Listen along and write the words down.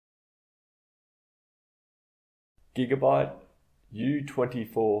Gigabyte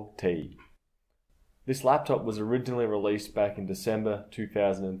U24T. This laptop was originally released back in December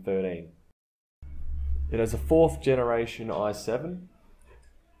 2013. It has a 4th generation i7,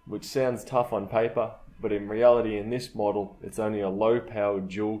 which sounds tough on paper, but in reality in this model it's only a low-powered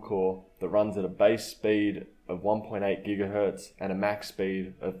dual core that runs at a base speed of 1.8 GHz and a max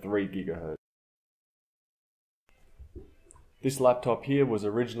speed of 3 GHz. This laptop here was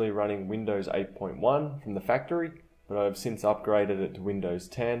originally running Windows 8.1 from the factory, but I've since upgraded it to Windows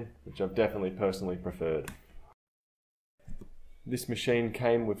 10, which I've definitely personally preferred. This machine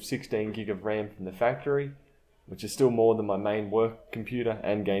came with 16 GB of RAM from the factory, which is still more than my main work computer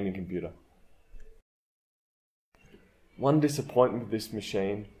and gaming computer. One disappointment with this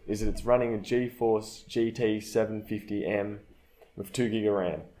machine is that it's running a GeForce GT 750M with 2 GB of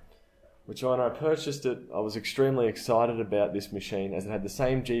RAM, which when I purchased it, I was extremely excited about this machine as it had the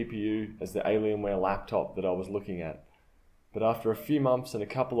same GPU as the Alienware laptop that I was looking at. But after a few months and a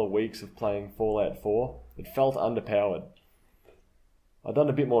couple of weeks of playing Fallout 4, it felt underpowered. I'd done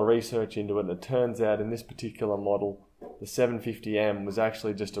a bit more research into it and it turns out in this particular model, the 750M was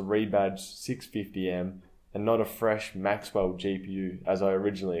actually just a rebadged 650M and not a fresh Maxwell GPU as I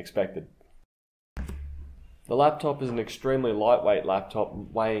originally expected. The laptop is an extremely lightweight laptop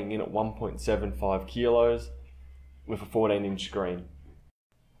weighing in at 1.75 kilos with a 14-inch screen.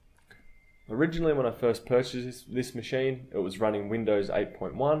 Originally when I first purchased this machine, it was running Windows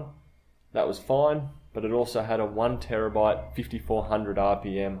 8.1. That was fine, but it also had a 1TB 5400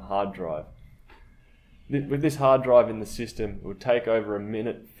 RPM hard drive. With this hard drive in the system, it would take over 1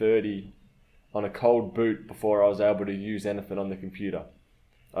 minute 30 on a cold boot before I was able to use anything on the computer.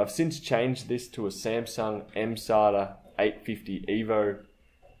 I've since changed this to a Samsung M-SATA 850 EVO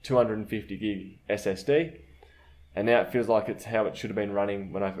 250GB SSD, and now it feels like it's how it should have been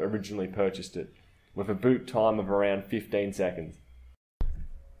running when I originally purchased it, with a boot time of around 15 seconds.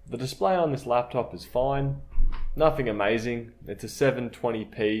 The display on this laptop is fine, nothing amazing. It's a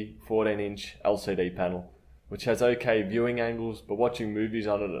 720p 14-inch LCD panel, which has okay viewing angles, but watching movies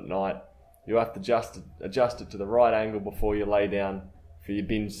on it at night, you have to adjust it to the right angle before you lay down for your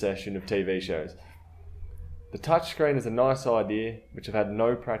binge session of TV shows. The touchscreen is a nice idea, which I've had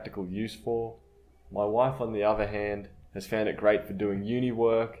no practical use for. My wife, on the other hand, has found it great for doing uni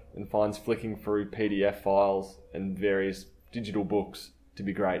work and finds flicking through PDF files and various digital books to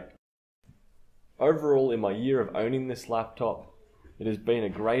be great. Overall, in my year of owning this laptop, it has been a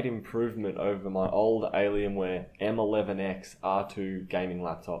great improvement over my old Alienware M11X R2 gaming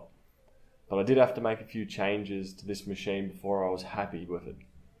laptop. But I did have to make a few changes to this machine before I was happy with it.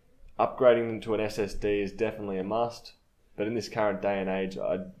 Upgrading them to an SSD is definitely a must, but in this current day and age,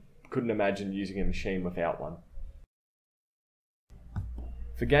 I couldn't imagine using a machine without one.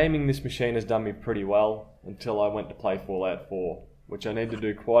 For gaming, this machine has done me pretty well until I went to play Fallout 4, which I need to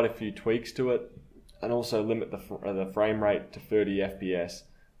do quite a few tweaks to it and also limit the frame rate to 30 FPS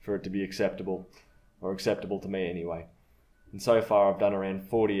for it to be acceptable, or acceptable to me anyway. And so far I've done around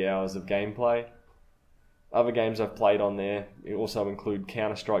 40 hours of gameplay. Other games I've played on there also include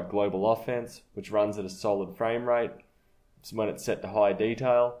Counter-Strike Global Offense, which runs at a solid frame rate when it's set to high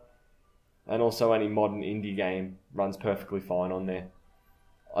detail, and also any modern indie game runs perfectly fine on there.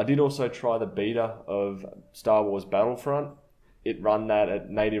 I did also try the beta of Star Wars Battlefront. It ran that at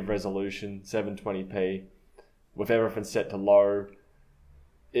native resolution 720p with everything set to low.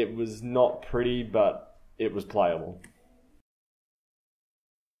 It was not pretty, but it was playable.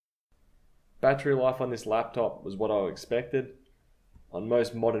 Battery life on this laptop was what I expected. On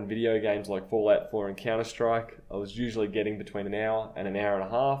most modern video games like Fallout 4 and Counter-Strike, I was usually getting between an hour and an hour and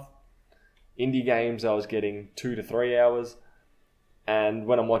a half. Indie games I was getting 2 to 3 hours, and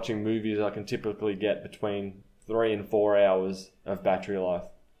when I'm watching movies I can typically get between 3 and 4 hours of battery life.